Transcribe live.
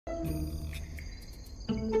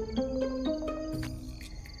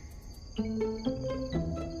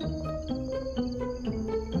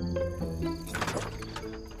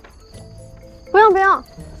不用，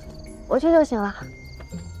我去就行了。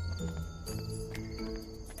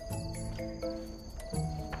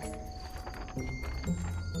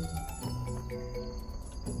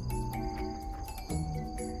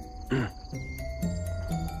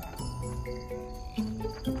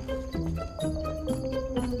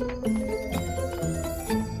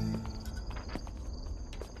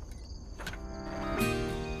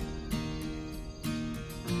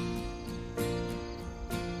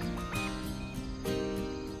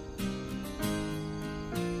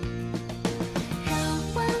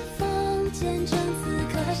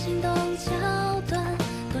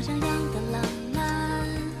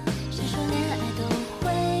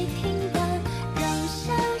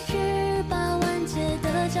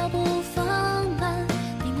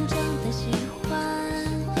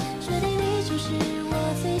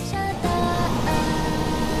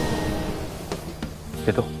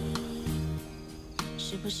别动。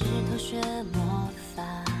是不是偷学魔法，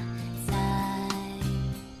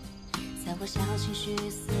在我小情绪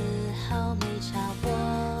丝毫没差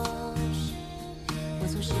我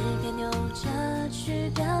总是别扭着去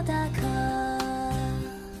表达，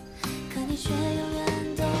可你却永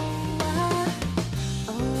远懂我。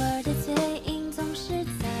偶尔的嘴硬总是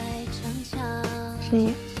在逞强，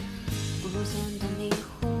谁？不见的迷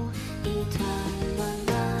糊一团乱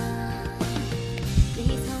麻。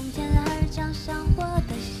你从天而降，像我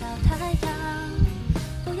的小太阳，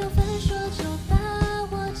不用分说就把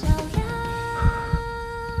我照亮。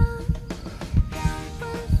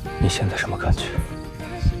你现在什么感觉？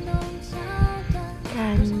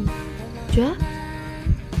感觉？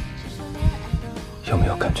有没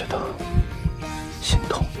有感觉到心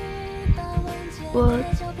痛？我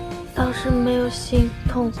倒是没有心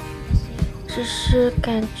痛，只是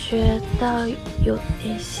感觉到有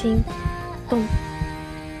点心动。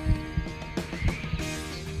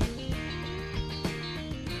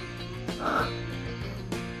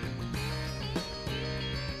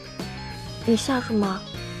你笑什么？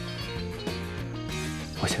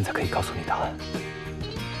我现在可以告诉你答案。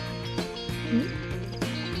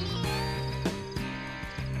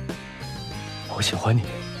我喜欢你，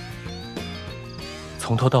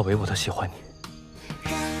从头到尾我都喜欢你。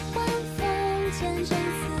让晚风见证此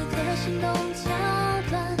刻心动桥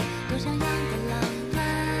段，多像样的浪漫。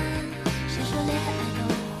谁说恋爱都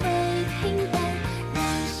会平淡？让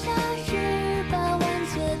夏日把完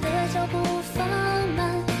结的脚步放慢，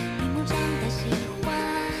明目张胆喜欢，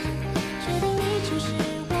确定你就是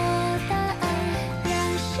我答案，让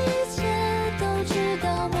世界都知道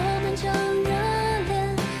我们正热恋，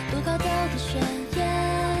多高调的宣言，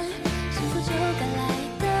幸福就该来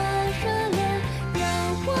的热烈，让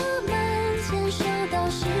我们牵手到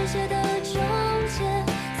世界的终结，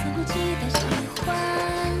肆无忌惮喜欢，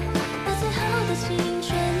把最好的青春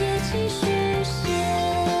一起续写。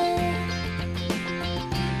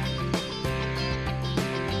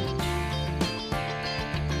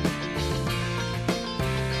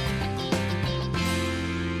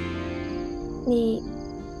你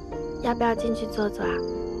要不要进去坐坐啊？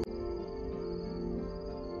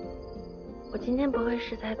我今天不会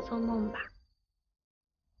是在做梦吧？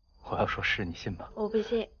我要说是，你信吗？我不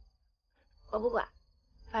信，我不管，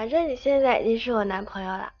反正你现在已经是我男朋友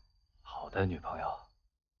了。好的，女朋友，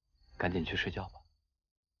赶紧去睡觉吧。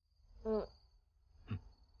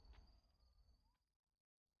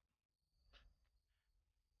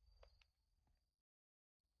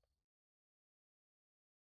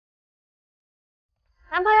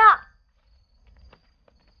男朋友，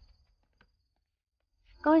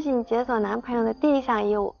恭喜你解锁男朋友的第一项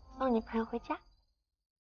义务，送女朋友回家。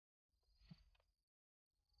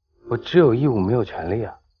我只有义务没有权利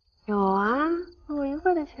啊。有啊，我一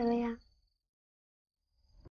会儿的权利啊。